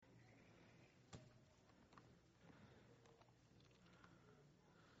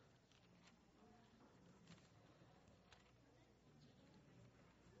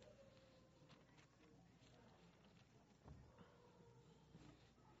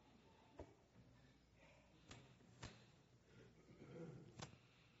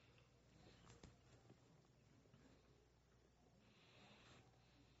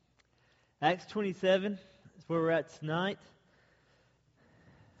Acts 27 is where we're at tonight.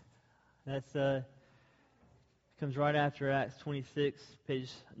 That's comes right after Acts 26,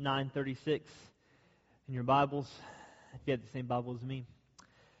 page 936 in your Bibles, if you have the same Bible as me.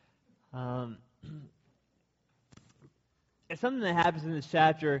 It's something that happens in this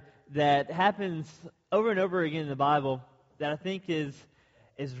chapter that happens over and over again in the Bible that I think is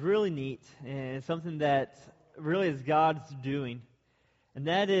really neat, and it's something that really is God's doing. And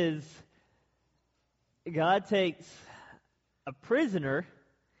that is, God takes a prisoner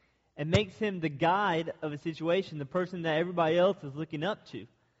and makes him the guide of a situation, the person that everybody else is looking up to.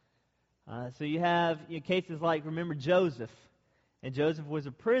 So you have cases like, remember Joseph. And Joseph was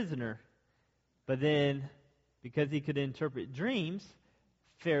a prisoner. But then, because he could interpret dreams,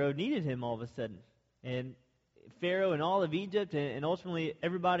 Pharaoh needed him all of a sudden. And Pharaoh and all of Egypt, and ultimately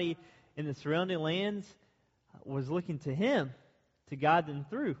everybody in the surrounding lands, was looking to him to guide them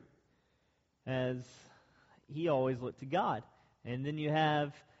through, as he always looked to God. And then you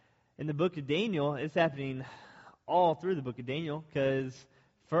have, in the book of Daniel, it's happening all through the book of Daniel, because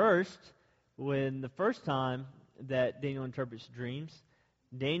first, when the first time that Daniel interprets dreams,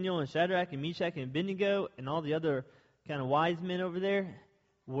 Daniel and Shadrach and Meshach and Abednego and all the other kind of wise men over there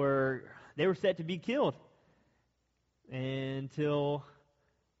were set to be killed until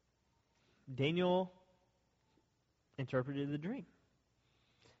Daniel interpreted the dream.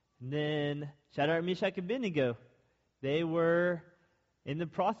 And then Shadrach, Meshach, and Abednego, they were in the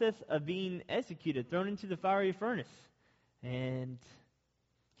process of being executed, thrown into the fiery furnace. And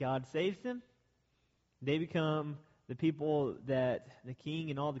God saves them. They become the people that the king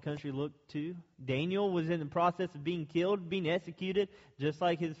and all the country looked to. Daniel was in the process of being killed, being executed, just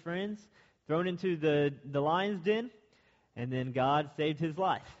like his friends, thrown into the lion's den. And then God saved his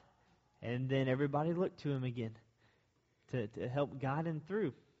life. And then everybody looked to him again to help guide him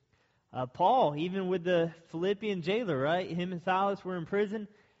through. Paul, even with the Philippian jailer, right? Him and Silas were in prison,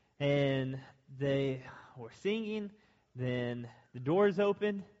 and they were singing. Then the doors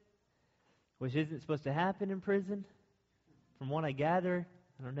opened, which isn't supposed to happen in prison, from what I gather.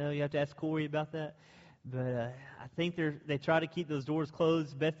 I don't know. You have to ask Corey about that. But I think they try to keep those doors closed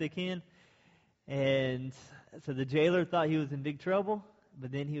as best they can. And so the jailer thought he was in big trouble,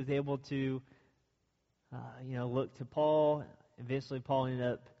 but then he was able to, look to Paul. Eventually, Paul ended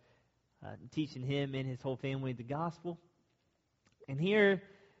up teaching him and his whole family the gospel. And here,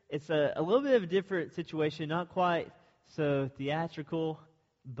 it's a little bit of a different situation, not quite so theatrical,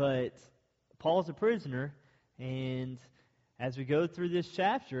 but Paul's a prisoner, and as we go through this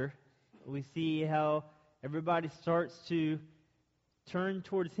chapter, we see how everybody starts to turn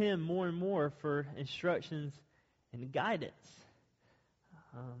towards him more and more for instructions and guidance.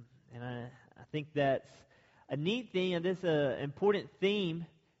 And I think that's a neat thing, and this is an important theme,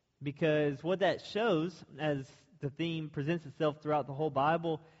 because what that shows, as the theme presents itself throughout the whole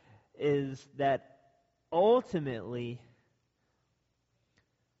Bible, is that ultimately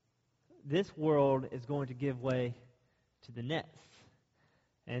this world is going to give way to the next.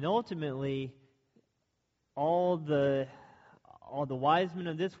 And ultimately, all the wise men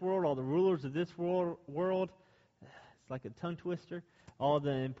of this world, all the rulers of this world, it's like a tongue twister, all the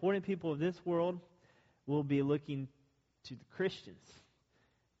important people of this world will be looking to the Christians,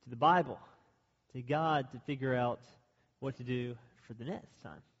 to the Bible, to God, to figure out what to do for the next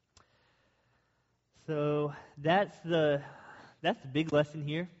time. So that's the big lesson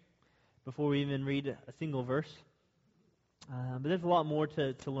here, before we even read a single verse. But there's a lot more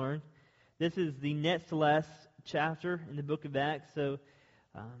to learn. This is the next to last chapter in the book of Acts, so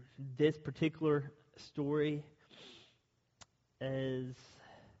this particular story is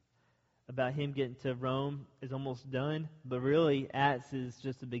about him getting to Rome is almost done, but really Acts is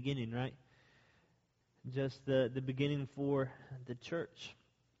just the beginning, right? Just the beginning for the church.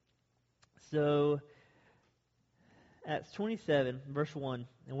 So, Acts 27, verse 1.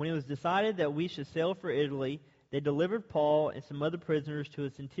 And when it was decided that we should sail for Italy, they delivered Paul and some other prisoners to a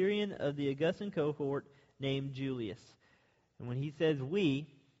centurion of the Augustan cohort named Julius. And when he says we,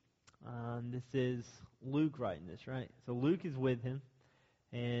 this is Luke writing this, right? So Luke is with him,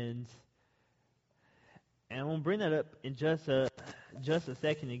 and I'm going to bring that up in just a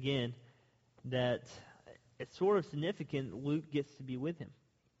second again, that it's sort of significant Luke gets to be with him.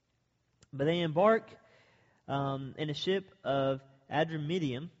 But they embark in a ship of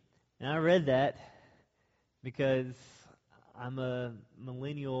Adramyttium, and I read that because I'm a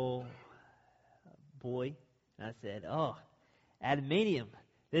millennial boy, and I said, oh, adamantium,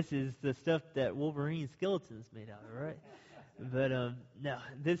 this is the stuff that Wolverine skeleton's made out of, right? But no,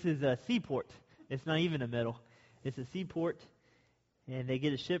 this is a seaport. It's not even a metal. It's a seaport, And they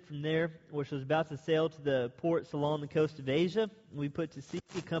get a ship from there, which was about to sail to the ports along the coast of Asia. We put to sea,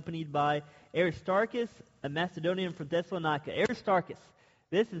 accompanied by Aristarchus, a Macedonian from Thessalonica. Aristarchus.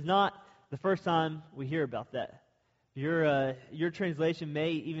 This is not the first time we hear about that. Your translation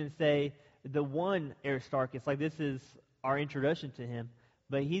may even say the one Aristarchus, like this is our introduction to him.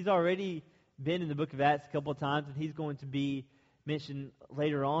 But he's already been in the book of Acts a couple of times, and he's going to be mentioned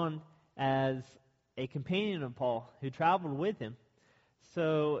later on as a companion of Paul who traveled with him.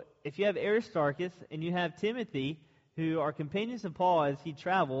 So if you have Aristarchus and you have Timothy, who are companions of Paul as he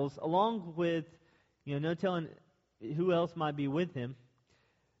travels, along with, no telling who else might be with him,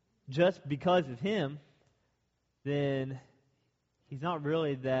 just because of him, then he's not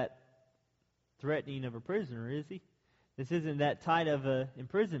really that threatening of a prisoner, is he? This isn't that tight of a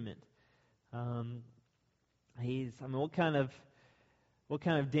imprisonment. What kind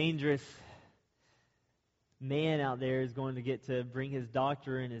of dangerous man out there is going to get to bring his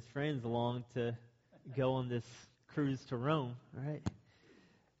doctor and his friends along to go on this cruise to Rome, right?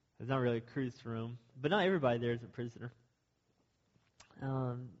 It's not really a cruise to Rome, but not everybody there is a prisoner.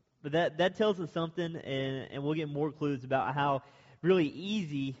 But that tells us something, and we'll get more clues about how really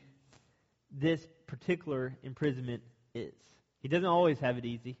easy this particular imprisonment is. He doesn't always have it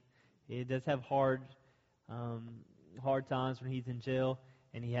easy. He does have hard times when he's in jail,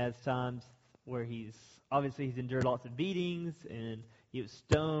 and he has times where he's endured lots of beatings, and he was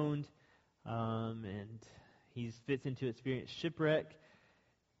stoned, and he fits into experience shipwreck.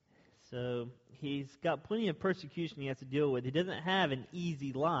 So he's got plenty of persecution he has to deal with. He doesn't have an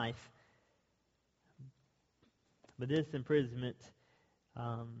easy life. But this imprisonment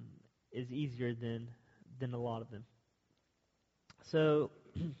is easier than a lot of them. So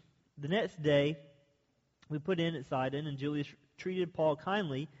the next day, we put in at Sidon, and Julius treated Paul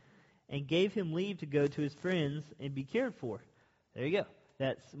kindly and gave him leave to go to his friends and be cared for. There you go.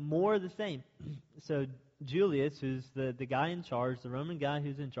 That's more of the same. So Julius, who's the guy in charge, the Roman guy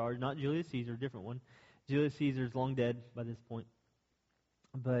who's in charge, not Julius Caesar, a different one. Julius Caesar's long dead by this point.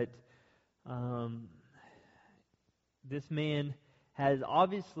 But this man has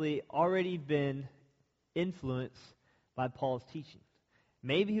obviously already been influenced by Paul's teaching.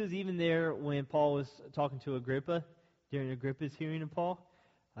 Maybe he was even there when Paul was talking to Agrippa, during Agrippa's hearing of Paul.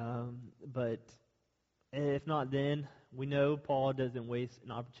 But if not then, we know Paul doesn't waste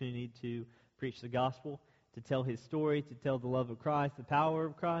an opportunity to preach the gospel, to tell his story, to tell the love of Christ, the power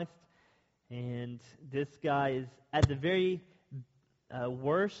of Christ. And this guy is, at the very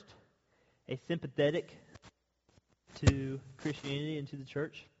worst, a sympathetic to Christianity and to the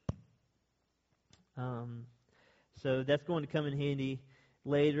church. So that's going to come in handy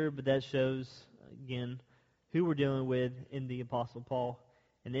later, but that shows, again, who we're dealing with in the Apostle Paul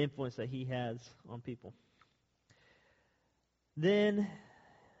and the influence that he has on people. Then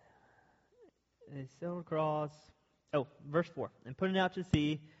they sailed across. Verse 4. And putting out to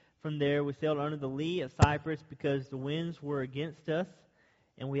sea, from there we sailed under the lee of Cyprus because the winds were against us,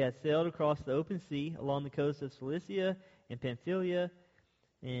 and we had sailed across the open sea along the coast of Cilicia and Pamphylia,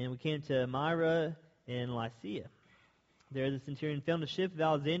 and we came to Myra and Lycia. There the centurion found a ship of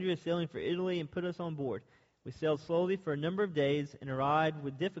Alexandria sailing for Italy and put us on board. We sailed slowly for a number of days and arrived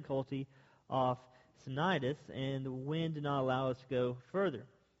with difficulty off Cnidus, and the wind did not allow us to go further.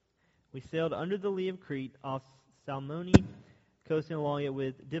 We sailed under the lee of Crete off Salmone, coasting along it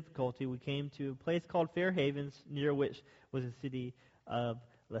with difficulty. We came to a place called Fair Havens, near which was the city of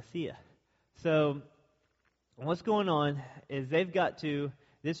Lasea. So what's going on is they've got to,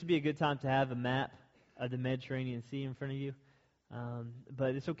 this would be a good time to have a map of the Mediterranean Sea in front of you.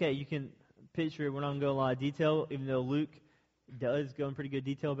 But it's okay. You can picture it. We're not going to go in a lot of detail, even though Luke does go in pretty good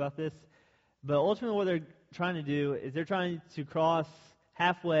detail about this. But ultimately what they're trying to do is they're trying to cross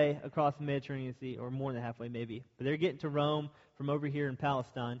halfway across the Mediterranean Sea, or more than halfway maybe. But they're getting to Rome from over here in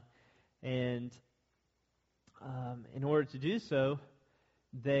Palestine. And in order to do so,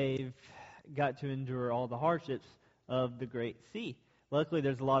 they've got to endure all the hardships of the Great Sea. Luckily,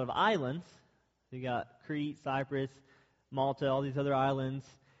 there's a lot of islands. You got Crete, Cyprus, Malta, all these other islands,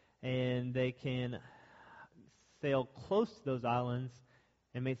 and they can sail close to those islands,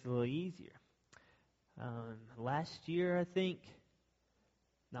 and it makes it a little easier. Last year, I think,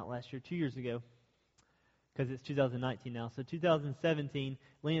 not last year, 2 years ago, because it's 2019 now. So 2017,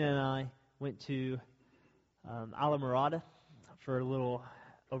 Lena and I went to Alamorada for a little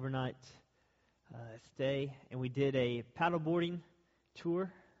overnight stay, and we did a paddleboarding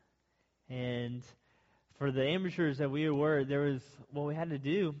tour. And for the amateurs that we were, there was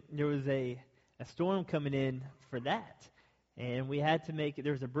a storm coming in for that, and we had to make it.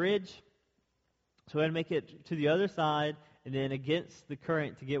 There was a bridge, so we had to make it to the other side, and then against the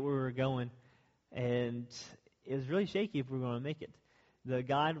current to get where we were going. And it was really shaky if we were going to make it. The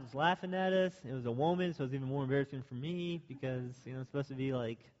guide was laughing at us. It was a woman, so it was even more embarrassing for me because, I'm supposed to be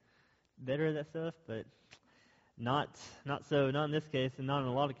like better at that stuff, but not so, not in this case, and not in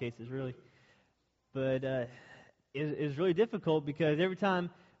a lot of cases, really. But it was really difficult because every time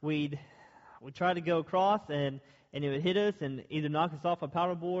we'd try to go across and it would hit us and either knock us off a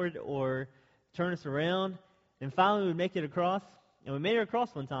paddleboard or turn us around. And finally we'd make it across. And we made it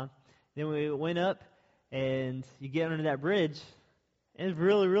across one time. Then we went up and you get under that bridge. And it's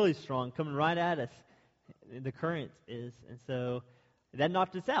really, really strong coming right at us. The current is. And so that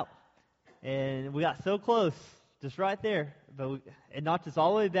knocked us out. And we got so close, just right there. But it knocked us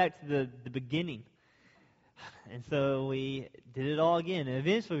all the way back to the beginning. And so we did it all again. And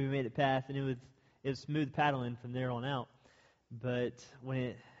eventually we made it past, and it was smooth paddling from there on out. But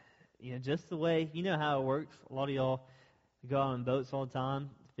when it, just the way, how it works. A lot of y'all go out on boats all the time,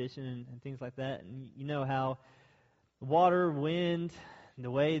 fishing and things like that. And you know how water, wind,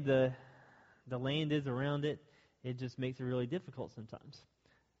 the way the land is around it, it just makes it really difficult sometimes.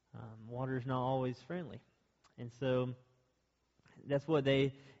 Water is not always friendly. And so that's what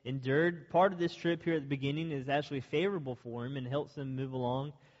they endured. Part of this trip here at the beginning is actually favorable for them and helps them move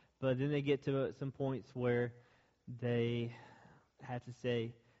along. But then they get to some points where they have to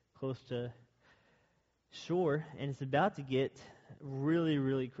stay close to shore, and it's about to get really,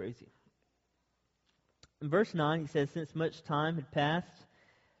 really crazy. In verse 9, he says, since much time had passed,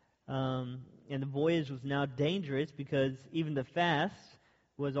 and the voyage was now dangerous because even the fast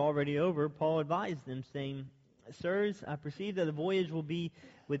was already over, Paul advised them, saying, Sirs, I perceive that the voyage will be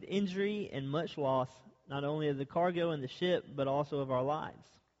with injury and much loss, not only of the cargo and the ship, but also of our lives.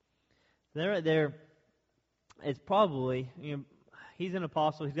 There, it's probably, he's an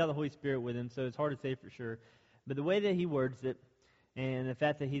apostle, he's got the Holy Spirit with him, so it's hard to say for sure. But the way that he words it, and the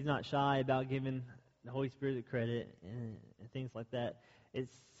fact that he's not shy about giving the Holy Spirit the credit and things like that, it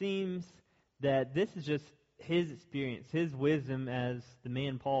seems that this is just his experience, his wisdom as the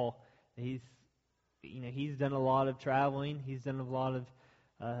man Paul. He's done a lot of traveling. He's done a lot of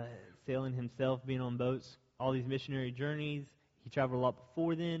sailing himself, being on boats, all these missionary journeys. He traveled a lot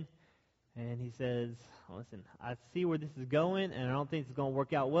before then. And he says, listen, I see where this is going, and I don't think it's going to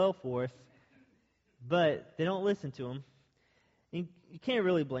work out well for us. But they don't listen to him. And you can't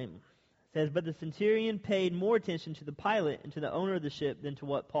really blame them. It says, but the centurion paid more attention to the pilot and to the owner of the ship than to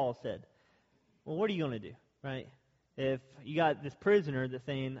what Paul said. Well, what are you going to do, right? If you got this prisoner that's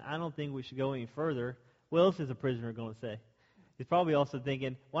saying, I don't think we should go any further, what else is a prisoner going to say? He's probably also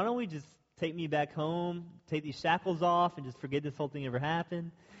thinking, why don't we just take me back home, take these shackles off, and just forget this whole thing ever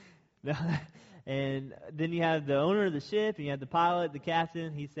happened? And then you have the owner of the ship, and you have the pilot, the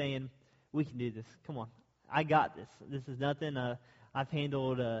captain. He's saying, we can do this. Come on. I got this. This is nothing. I've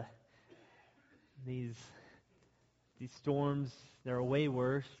handled these storms. They're way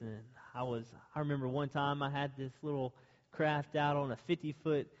worse. And I remember one time I had this little craft out on a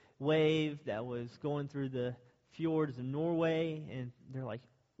 50-foot wave that was going through the fjords of Norway. And they're like,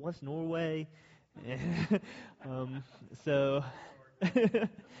 what's Norway? So...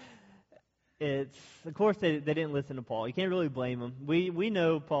 of course, they didn't listen to Paul. You can't really blame them. We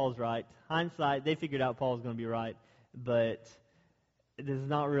know Paul's right. Hindsight, they figured out Paul's going to be right. But this is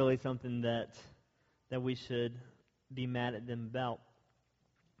not really something that we should be mad at them about.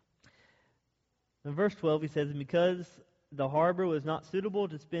 In verse 12, he says, because the harbor was not suitable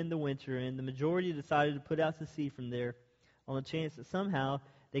to spend the winter in, the majority decided to put out to sea from there on the chance that somehow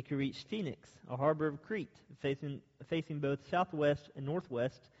they could reach Phoenix, a harbor of Crete, facing both southwest and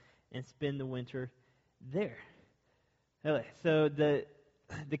northwest, and spend the winter there. Okay, so the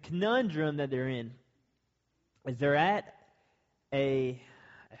conundrum that they're in is they're at a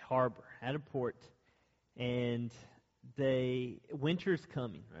harbor, at a port, and winter's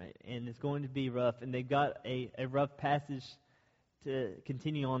coming, right? And it's going to be rough, and they've got a rough passage to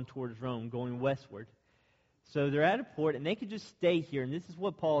continue on towards Rome, going westward. So they're at a port, and they could just stay here, and this is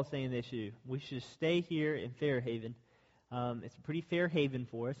what Paul is saying they should do. We should stay here in Fairhaven. It's a pretty fair haven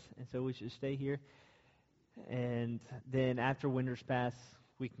for us, and so we should stay here. And then after winter's pass,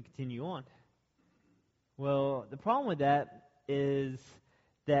 we can continue on. Well, the problem with that is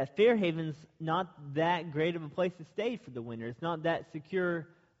that Fairhaven's not that great of a place to stay for the winter. It's not that secure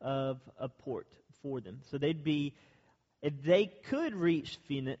of a port for them. So they'd be, if they could reach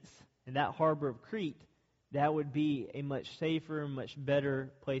Phoenix and that harbor of Crete, that would be a much safer, much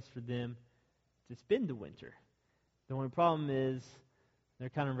better place for them to spend the winter. The only problem is they're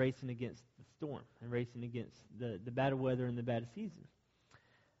kind of racing against the storm and racing against the bad weather and the bad season.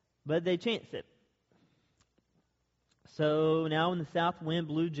 But they chance it. So now when the south wind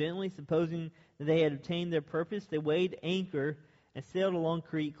blew gently, supposing that they had obtained their purpose, they weighed anchor and sailed along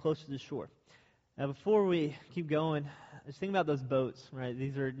Crete close to the shore. Now before we keep going, just think about those boats, right?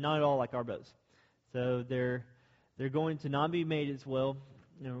 These are not at all like our boats. So they're going to not be made as well.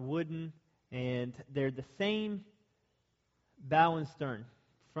 They're wooden, and they're the same bow and stern,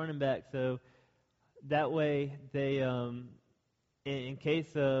 front and back. So that way they, in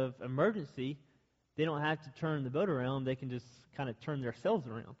case of emergency, they don't have to turn the boat around. They can just kind of turn their sails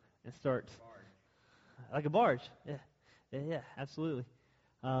around and start like a barge. Yeah, absolutely.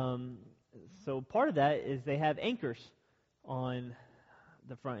 So part of that is they have anchors on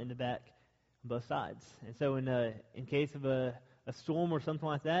the front and the back, on both sides. And so in case of a storm or something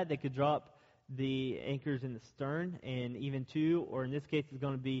like that, they could drop the anchors in the stern, and even 2, or in this case it's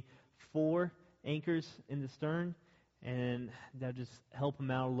going to be 4 anchors in the stern, and that'll just help them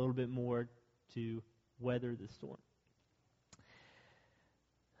out a little bit more to weather the storm.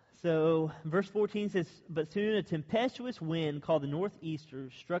 So verse 14 says, "But soon a tempestuous wind called the northeaster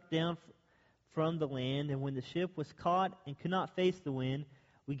struck down from the land, and when the ship was caught and could not face the wind,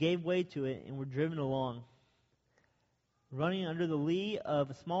 we gave way to it and were driven along. Running under the lee of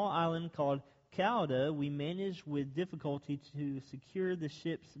a small island called Cauda, we managed with difficulty to secure the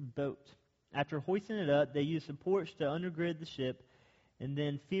ship's boat. After hoisting it up, they used supports to undergird the ship, and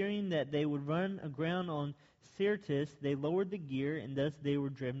then, fearing that they would run aground on Syrtis, they lowered the gear, and thus they were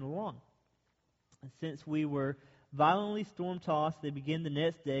driven along. And since we were violently storm-tossed, they began the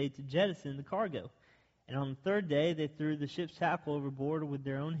next day to jettison the cargo. And on the third day, they threw the ship's tackle overboard with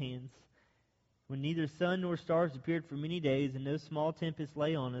their own hands. When neither sun nor stars appeared for many days, and no small tempest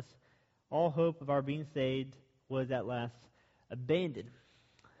lay on us, all hope of our being saved was at last abandoned."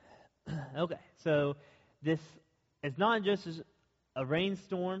 Okay, so this is not just a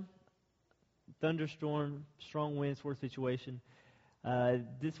rainstorm, thunderstorm, strong wind sort of situation.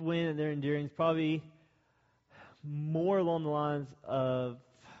 This wind that they're enduring is probably more along the lines of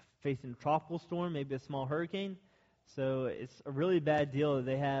facing a tropical storm, maybe a small hurricane. So it's a really bad deal that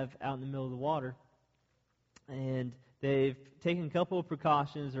they have out in the middle of the water. And they've taken a couple of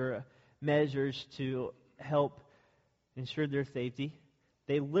precautions or measures to help ensure their safety.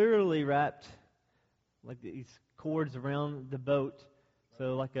 They literally wrapped like these cords around the boat,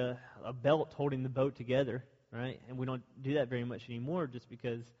 so like a belt holding the boat together, right? And we don't do that very much anymore just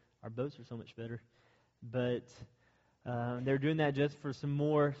because our boats are so much better. But they're doing that just for some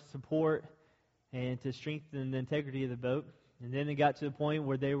more support and to strengthen the integrity of the boat. And then it got to the point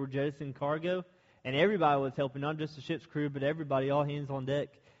where they were jettisoning cargo, and everybody was helping, not just the ship's crew, but everybody, all hands on deck,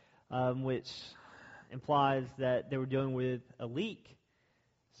 which implies that they were dealing with a leak.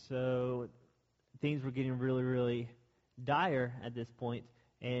 So things were getting really, really dire at this point.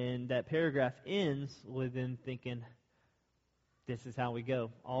 And that paragraph ends with them thinking, this is how we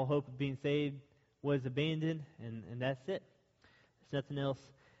go. All hope of being saved was abandoned, and that's it. There's nothing else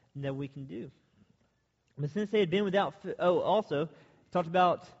that we can do. But since they had been without... also, talked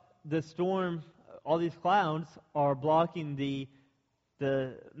about the storm, all these clouds are blocking the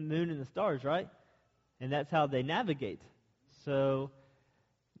moon and the stars, right? And that's how they navigate. So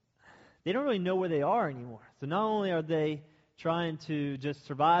they don't really know where they are anymore. So not only are they trying to just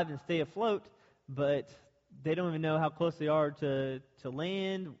survive and stay afloat, but they don't even know how close they are to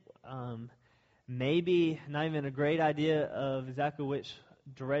land. Maybe not even a great idea of exactly which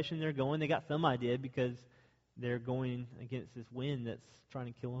direction they're going. They got some idea because they're going against this wind that's trying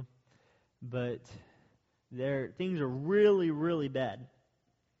to kill them. But things are really, really bad.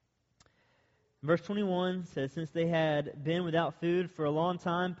 Verse 21 says, "Since they had been without food for a long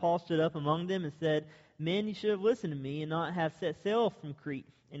time, Paul stood up among them and said, 'Men, you should have listened to me and not have set sail from Crete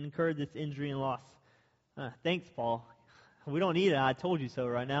and incurred this injury and loss.'" Thanks, Paul. We don't need it. I told you so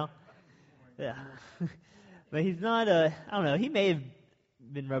right now. Yeah. But he's not I don't know, he may have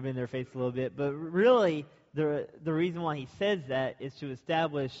been rubbing in their face a little bit, but really the reason why he says that is to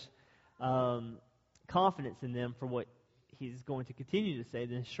establish confidence in them for what he's going to continue to say,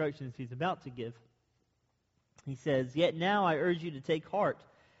 the instructions he's about to give. He says, "Yet now I urge you to take heart,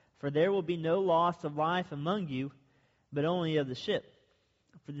 for there will be no loss of life among you, but only of the ship.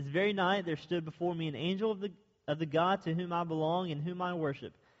 For this very night there stood before me an angel of the God to whom I belong and whom I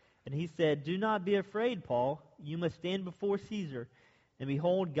worship. And he said, 'Do not be afraid, Paul. You must stand before Caesar. And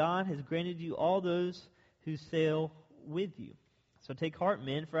behold, God has granted you all those who sail with you. So take heart,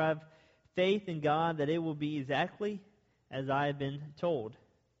 men, for I have faith in God that it will be exactly as I have been told.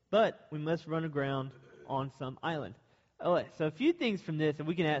 But we must run aground on some island.'" Okay, so a few things from this that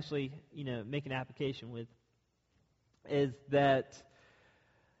we can actually, make an application with is that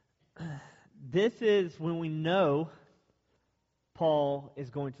this is when we know Paul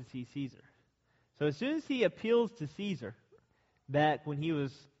is going to see Caesar. So as soon as he appeals to Caesar, back when he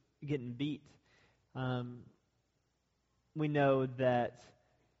was getting beat, we know that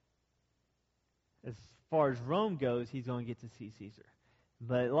as far as Rome goes, he's going to get to see Caesar.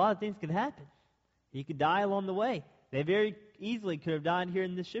 But a lot of things could happen. He could die along the way. They very easily could have died here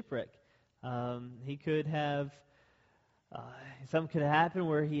in this shipwreck. He could have, something could have happened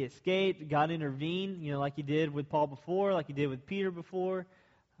where he escaped, God intervened, like he did with Paul before, like he did with Peter before.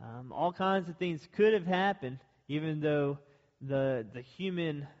 All kinds of things could have happened, even though the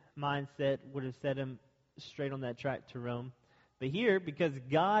human mindset would have set him straight on that track to Rome. But here, because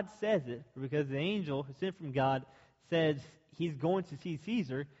God says it, or because the angel who sent from God says he's going to see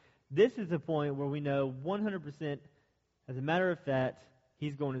Caesar, this is the point where we know 100%, as a matter of fact,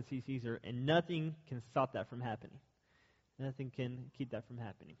 he's going to see Caesar, and nothing can stop that from happening. Nothing can keep that from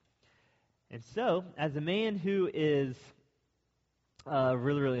happening. And so, as a man who is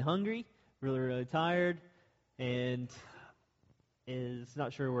really, really hungry, really, really tired, and is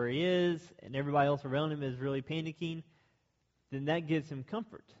not sure where he is, and everybody else around him is really panicking, then that gives him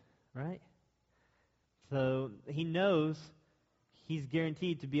comfort, right? So he knows he's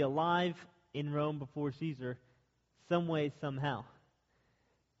guaranteed to be alive in Rome before Caesar some way, somehow.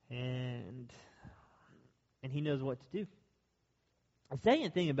 And he knows what to do. The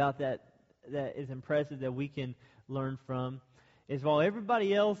second thing about that is impressive that we can learn from is while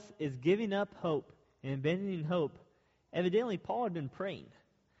everybody else is giving up hope and abandoning hope, evidently Paul had been praying.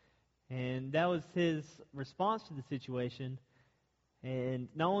 And that was his response to the situation. And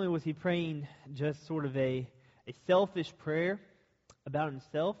not only was he praying just sort of a selfish prayer about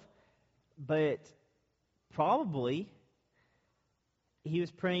himself, but probably he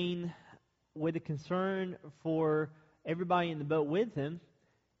was praying with a concern for everybody in the boat with him,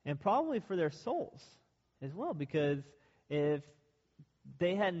 and probably for their souls as well, because if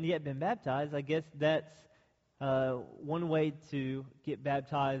they hadn't yet been baptized, I guess that's one way to get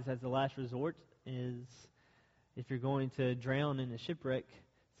baptized as a last resort is if you're going to drown in a shipwreck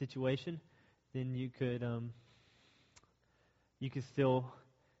situation, then you could still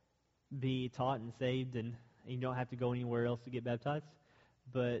be taught and saved, and you don't have to go anywhere else to get baptized.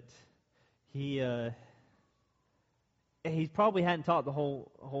 But he probably hadn't taught the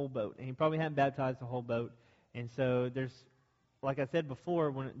whole boat, and he probably hadn't baptized the whole boat. And so there's, like I said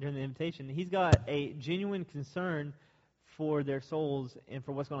before during the invitation, he's got a genuine concern for their souls and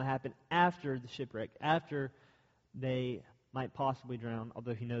for what's going to happen after the shipwreck, after they might possibly drown,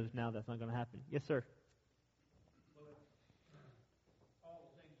 although he knows now that's not going to happen. Yes, sir? Well, if all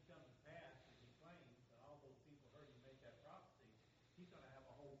the things come to pass as he claims, and all those people heard him make that prophecy, he's going to have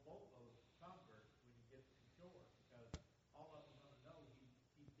a whole boatload of converts when he gets to shore, because all of them are going to know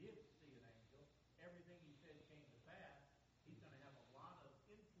he did see an angel. Everything he said came to pass. He's going to have a lot of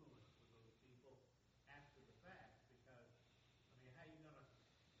influence with those people after the fact, because, how are you going to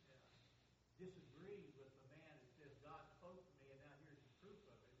disagree with the man that says God spoke to me and now here's the proof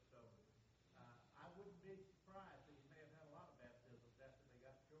of it? So I wouldn't be surprised that he may have had a lot of baptisms after they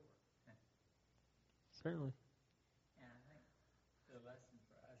got shore. Certainly. And I think the lesson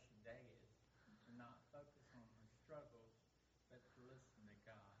for us today is to not focus on our struggles, but to listen to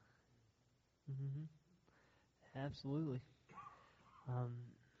God. Mm-hmm. Absolutely.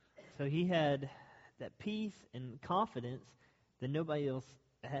 So he had that peace and confidence that nobody else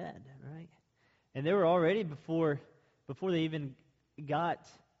had, right? And they were already, before they even got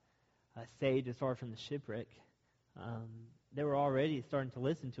saved as far from the shipwreck, they were already starting to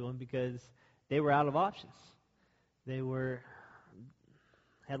listen to him because they were out of options. They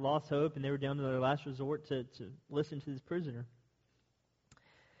had lost hope, and they were down to their last resort to listen to this prisoner.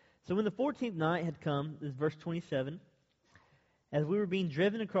 So when the 14th night had come, this is verse 27, as we were being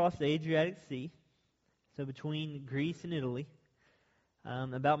driven across the Adriatic Sea, so between Greece and Italy,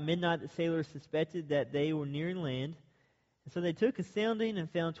 about midnight the sailors suspected that they were nearing land. And so they took a sounding and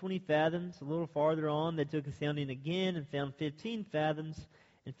found 20 fathoms. A little farther on, they took a sounding again and found 15 fathoms.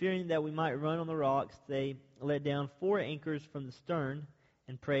 And fearing that we might run on the rocks, they let down 4 anchors from the stern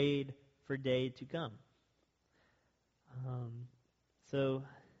and prayed for day to come. So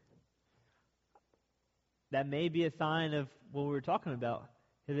that may be a sign of what we were talking about.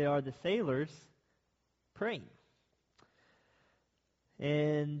 Here they are, the sailors, praying.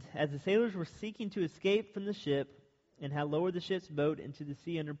 And as the sailors were seeking to escape from the ship and had lowered the ship's boat into the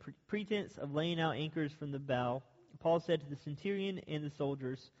sea under pretense of laying out anchors from the bow, Paul said to the centurion and the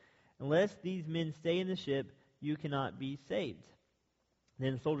soldiers, "Unless these men stay in the ship, you cannot be saved."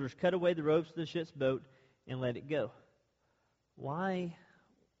 Then the soldiers cut away the ropes of the ship's boat and let it go. Why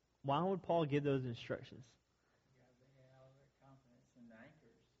would Paul give those instructions? You got to be out of it confident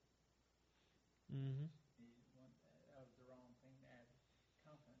Mm-hmm. That was the wrong thing to add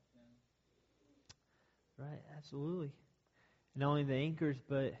confidence in. Right, absolutely. And not only the anchors,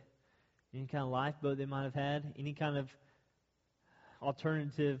 but any kind of lifeboat they might have had, any kind of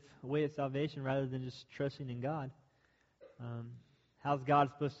alternative way of salvation rather than just trusting in God. How's God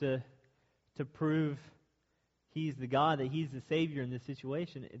supposed to prove He's the God, that He's the Savior in this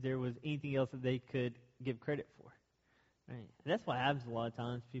situation, if there was anything else that they could give credit for? Right? And that's what happens a lot of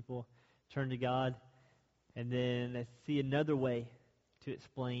times. People turn to God, and then they see another way to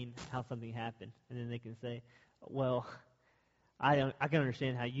explain how something happened, and then they can say, "Well, I can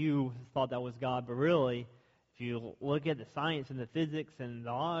understand how you thought that was God, but really, if you look at the science and the physics and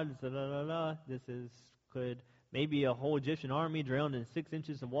the odds, this could maybe a whole Egyptian army drowned in 6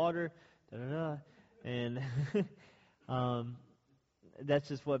 inches of water, and that's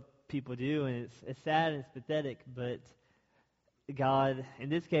just what people do, and it's sad and it's pathetic, but God, in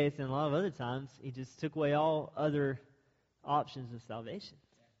this case and a lot of other times, He just took away all other options of salvation.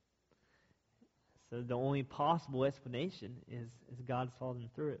 So the only possible explanation is God saw them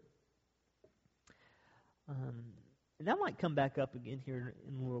through it. And that might come back up again here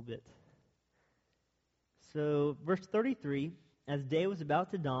in a little bit. So verse 33, as day was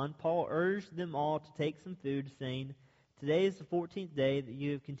about to dawn, Paul urged them all to take some food, saying, "Today is the 14th day that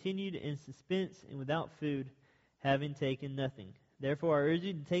you have continued in suspense and without food, having taken nothing. Therefore I urge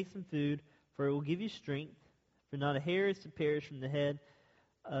you to take some food, for it will give you strength, for not a hair is to perish from the head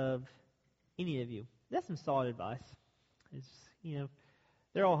of any of you." That's some solid advice. It's,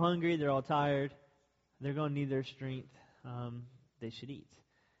 they're all hungry, they're all tired, they're going to need their strength. They should eat.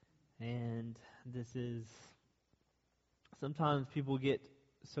 And this is, sometimes people get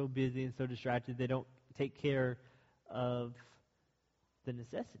so busy and so distracted they don't take care of the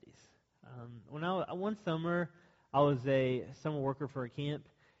necessities. One summer, I was a summer worker for a camp,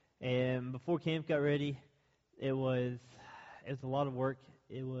 and before camp got ready, it was a lot of work.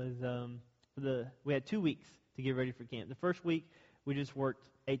 It was we had 2 weeks to get ready for camp. The first week we just worked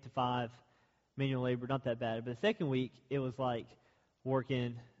 8 to 5, manual labor, not that bad. But the second week it was like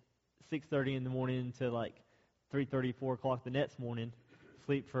working 6:30 in the morning to like 3:30, 4 o'clock the next morning,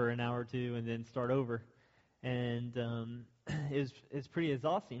 sleep for an hour or two, and then start over. And it's pretty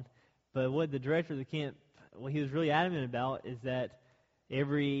exhausting. But what the director of the camp, what he was really adamant about is that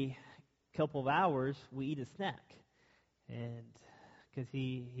every couple of hours we eat a snack. And because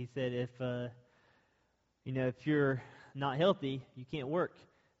he said if you're not healthy, you can't work,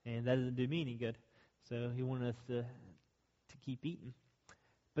 and that doesn't do me any good. So he wanted us to keep eating.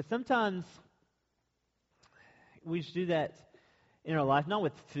 But sometimes we should do that in our life, not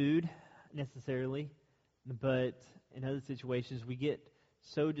with food necessarily, but in other situations we get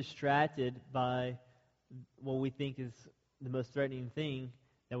so distracted by what we think is the most threatening thing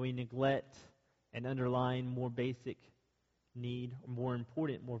that we neglect an underlying more basic need, or more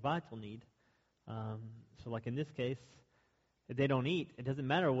important, more vital need. So like in this case, if they don't eat, it doesn't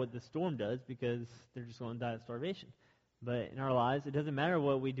matter what the storm does, because they're just going to die of starvation. But in our lives, it doesn't matter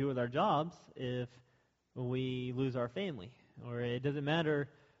what we do with our jobs if we lose our family. Or it doesn't matter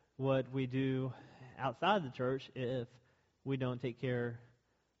what we do outside the church if we don't take care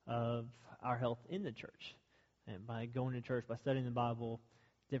of our health in the church. And by going to church, by studying the Bible,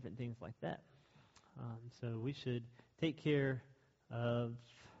 different things like that. So we should take care of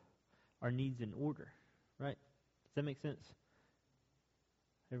our needs in order, right? Does that make sense?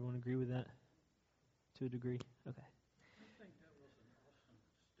 Everyone agree with that? To a degree? Okay. I think that was an awesome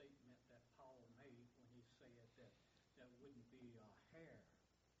statement that Paul made when he said that there wouldn't be a hair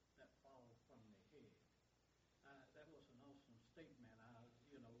that falls from the head. That was an awesome statement. I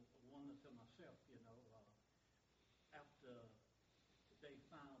wondered to myself, after they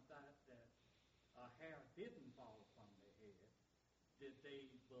found out that a hair didn't fall from the head, did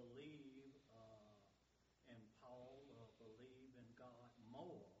they believe in Paul or believe in God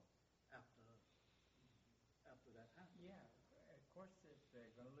more after that happened? Yeah, of course, if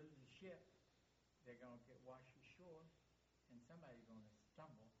they're going to lose the ship, they're going to get washed ashore, and somebody's going to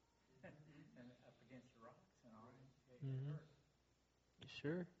stumble and up against the rocks and all, and get hurt.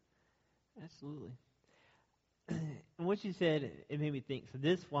 Sure. Absolutely. And what you said, it made me think. So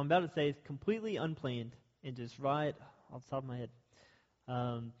this, what I'm about to say, is completely unplanned and just right off the top of my head.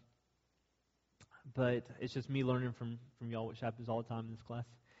 But it's just me learning from y'all, which happens all the time in this class.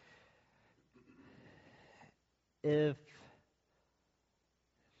 If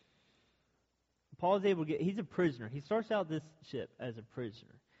Paul is able to he's a prisoner. He starts out this ship as a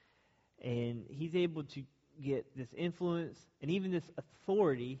prisoner. And he's able to get this influence and even this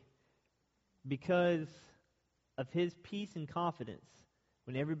authority because of his peace and confidence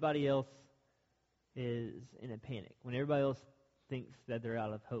when everybody else is in a panic, when everybody else thinks that they're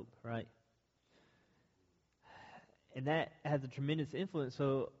out of hope, right? And that has a tremendous influence.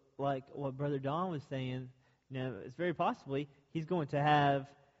 So, like what Brother Don was saying, it's very possibly he's going to have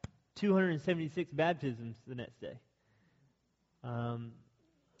 276 baptisms the next day.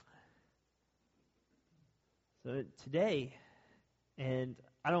 So today, and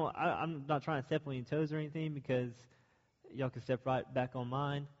I'm not trying to step on any toes or anything, because y'all can step right back on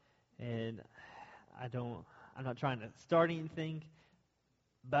mine, and I'm not trying to start anything,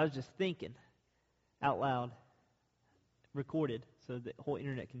 but I was just thinking out loud, recorded, so the whole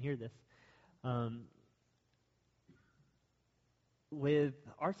internet can hear this. With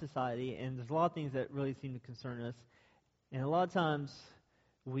our society, and there's a lot of things that really seem to concern us, and a lot of times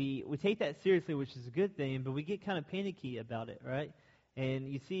we take that seriously, which is a good thing, but we get kind of panicky about it, right? And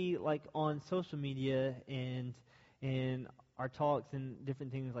you see, like on social media and in our talks and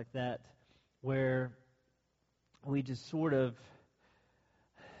different things like that, where we just sort of,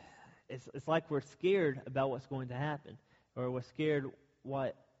 it's like we're scared about what's going to happen, or we're scared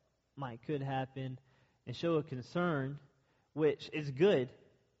what could happen, and show a concern, which is good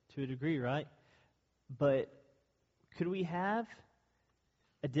to a degree, right? But could we have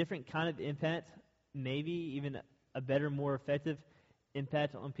a different kind of impact, maybe even a better, more effective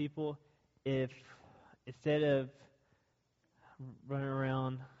impact on people, if instead of running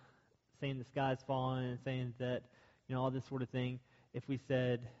around saying the sky's falling and saying that, all this sort of thing, if we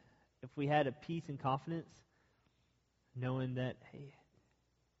had a peace and confidence, knowing that, hey,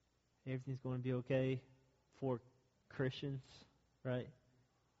 everything's going to be okay for Christians, right?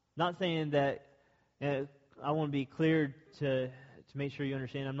 Not saying that, I want to be clear to make sure you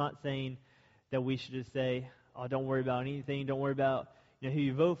understand, I'm not saying that we should just say, oh, don't worry about anything, don't worry about who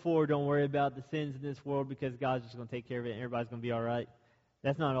you vote for, don't worry about the sins in this world, because God's just going to take care of it and everybody's going to be all right.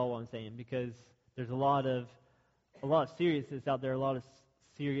 That's not all I'm saying, because there's a lot of seriousness out there, a lot of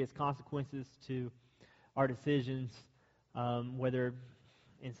serious consequences to our decisions, whether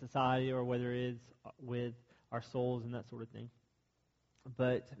in society or whether it is with our souls and that sort of thing.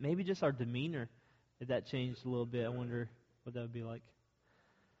 But maybe just our demeanor, if that changed a little bit, I wonder what that would be like.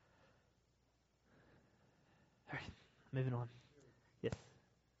 All right, moving on. Yes.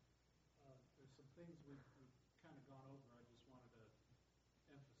 There's some things we've kind of gone over I just wanted to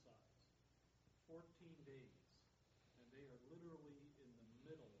emphasize. 14 days, and they are literally in the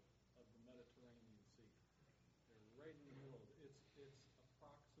middle of the Mediterranean Sea. They're right in the middle. It's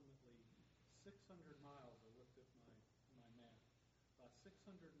approximately 600 miles. I looked at my map. About 600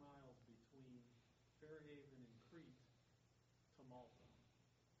 miles between Fairhaven and Crete to Malta,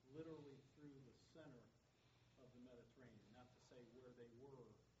 literally through the center of the Mediterranean, not to say where they were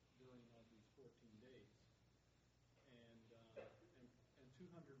during all these 14 days, and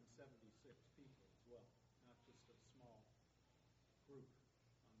 276 people as well, not just a small group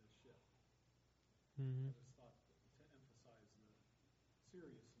on this ship. Mm-hmm. I just thought to emphasize the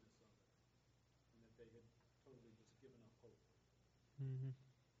seriousness of it, and that they had totally just given up hope. Mm-hmm.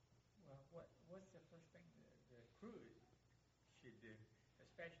 Well, what's the first thing the crew should do,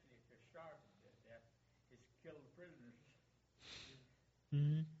 especially if they're starving to death, is kill the prisoners?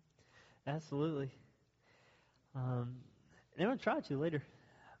 Mm-hmm. Absolutely. And I'm going to try to later.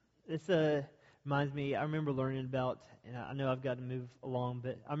 This reminds me, I remember learning about, and I know I've got to move along,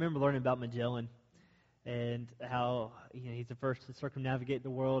 but I remember learning about Magellan and how he's the first to circumnavigate the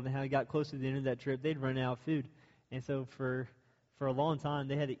world, and how he got close to the end of that trip, they'd run out of food. And so for a long time,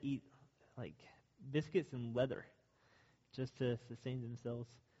 they had to eat like biscuits and leather just to sustain themselves.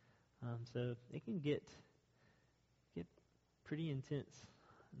 So it can get pretty intense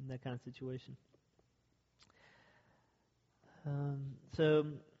in that kind of situation. So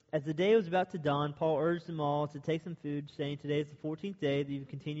as the day was about to dawn, Paul urged them all to take some food, saying, "Today is the 14th day that you've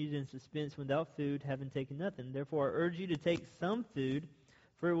continued in suspense without food, having taken nothing. Therefore I urge you to take some food,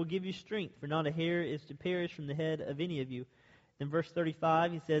 for it will give you strength, for not a hair is to perish from the head of any of you." In verse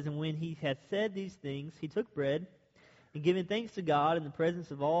 35 he says, "And when he had said these things, he took bread, and giving thanks to God in the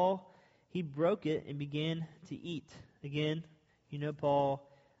presence of all, he broke it and began to eat." Again, Paul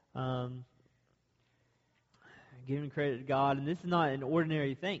giving credit to God, and this is not an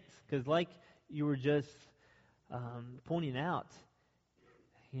ordinary thanks, because like you were just pointing out,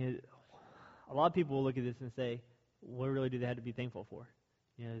 a lot of people will look at this and say, what really do they have to be thankful for?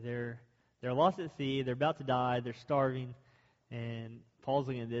 They're lost at sea, they're about to die, they're starving, and Paul's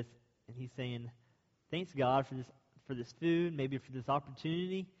looking at this, and he's saying, thanks God for this food, maybe for this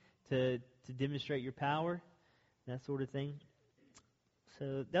opportunity to demonstrate your power, that sort of thing.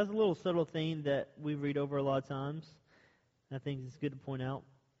 So that's a little subtle thing that we read over a lot of times. I think it's good to point out.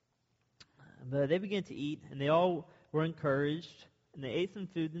 But they began to eat, and they all were encouraged, and they ate some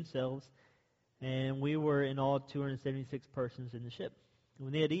food themselves, and we were in all 276 persons in the ship.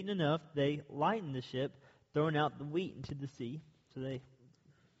 When they had eaten enough, they lightened the ship, throwing out the wheat into the sea. So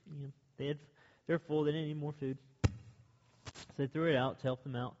they're full, they didn't need more food. So they threw it out to help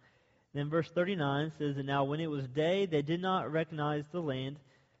them out. Then verse 39 says, "And now when it was day, they did not recognize the land."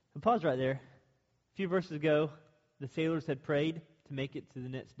 And pause right there. A few verses ago, the sailors had prayed to make it to the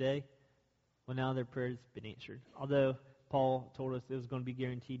next day. Well, now their prayer has been answered. Although Paul told us it was going to be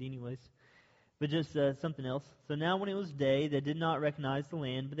guaranteed anyways. But just something else. "So now when it was day, they did not recognize the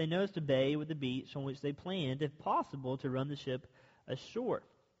land, but they noticed a bay with a beach on which they planned, if possible, to run the ship ashore.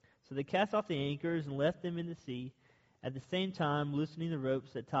 So they cast off the anchors and left them in the sea, at the same time loosening the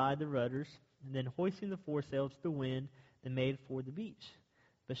ropes that tied the rudders, and then hoisting the foresail to the wind, they made for the beach.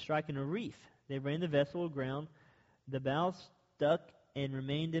 But striking a reef, they ran the vessel aground. The bow stuck and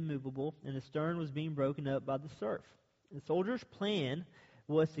remained immovable, and the stern was being broken up by the surf. The soldiers' plan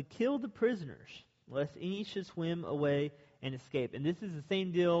was to kill the prisoners, lest any should swim away and escape." And this is the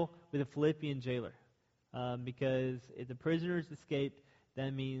same deal with the Philippian jailer. Because if the prisoners escaped,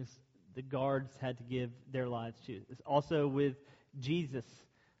 that means the guards had to give their lives too. It's also with Jesus,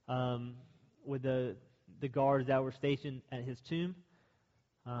 with the guards that were stationed at his tomb.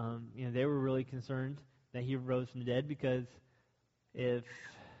 They were really concerned that he rose from the dead, because if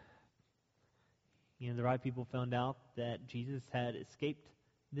the right people found out that Jesus had escaped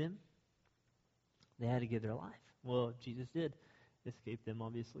them, they had to give their life. Well, Jesus did escape them,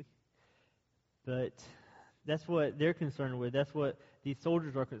 obviously. But that's what they're concerned with. That's what these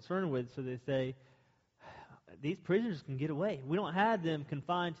soldiers are concerned with. So they say, these prisoners can get away. We don't have them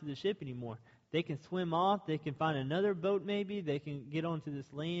confined to the ship anymore. They can swim off. They can find another boat maybe. They can get onto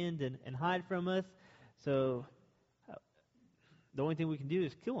this land and hide from us. So the only thing we can do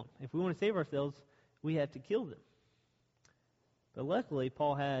is kill them. If we want to save ourselves, we have to kill them. But luckily,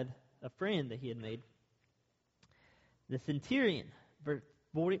 Paul had a friend that he had made. The centurion,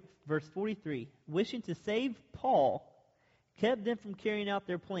 verse 43, wishing to save Paul, kept them from carrying out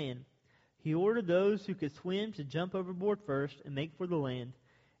their plan. He ordered those who could swim to jump overboard first and make for the land,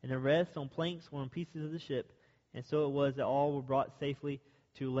 and the rest on planks or on pieces of the ship. And so it was that all were brought safely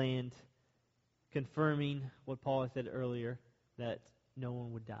to land, confirming what Paul had said earlier, that no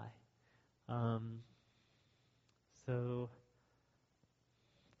one would die. So,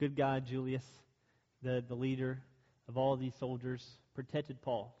 good guy Julius, the leader of all these soldiers, protected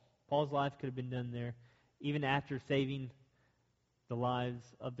Paul. Paul's life could have been done there. Even after saving the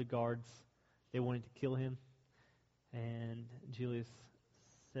lives of the guards, they wanted to kill him. And Julius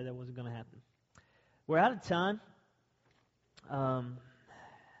said that wasn't going to happen. We're out of time.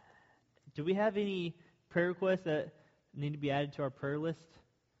 Do we have any prayer requests that need to be added to our prayer list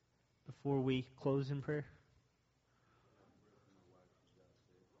before we close in prayer?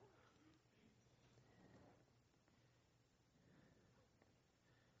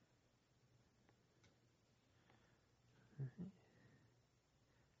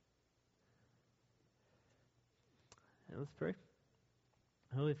 Let's pray.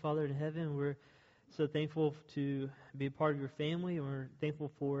 Holy Father in heaven, we're so thankful to be a part of your family, and we're thankful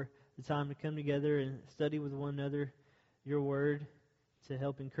for the time to come together and study with one another your word to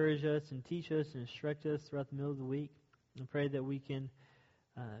help encourage us and teach us and instruct us throughout the middle of the week. And pray that we can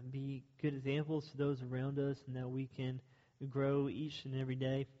be good examples to those around us, and that we can grow each and every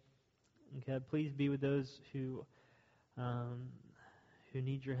day. And God, please be with those who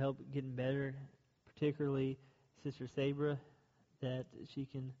need your help getting better, particularly Sister Sabra, that she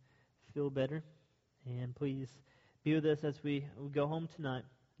can feel better. And please be with us as we go home tonight.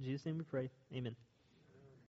 In Jesus' name we pray. Amen.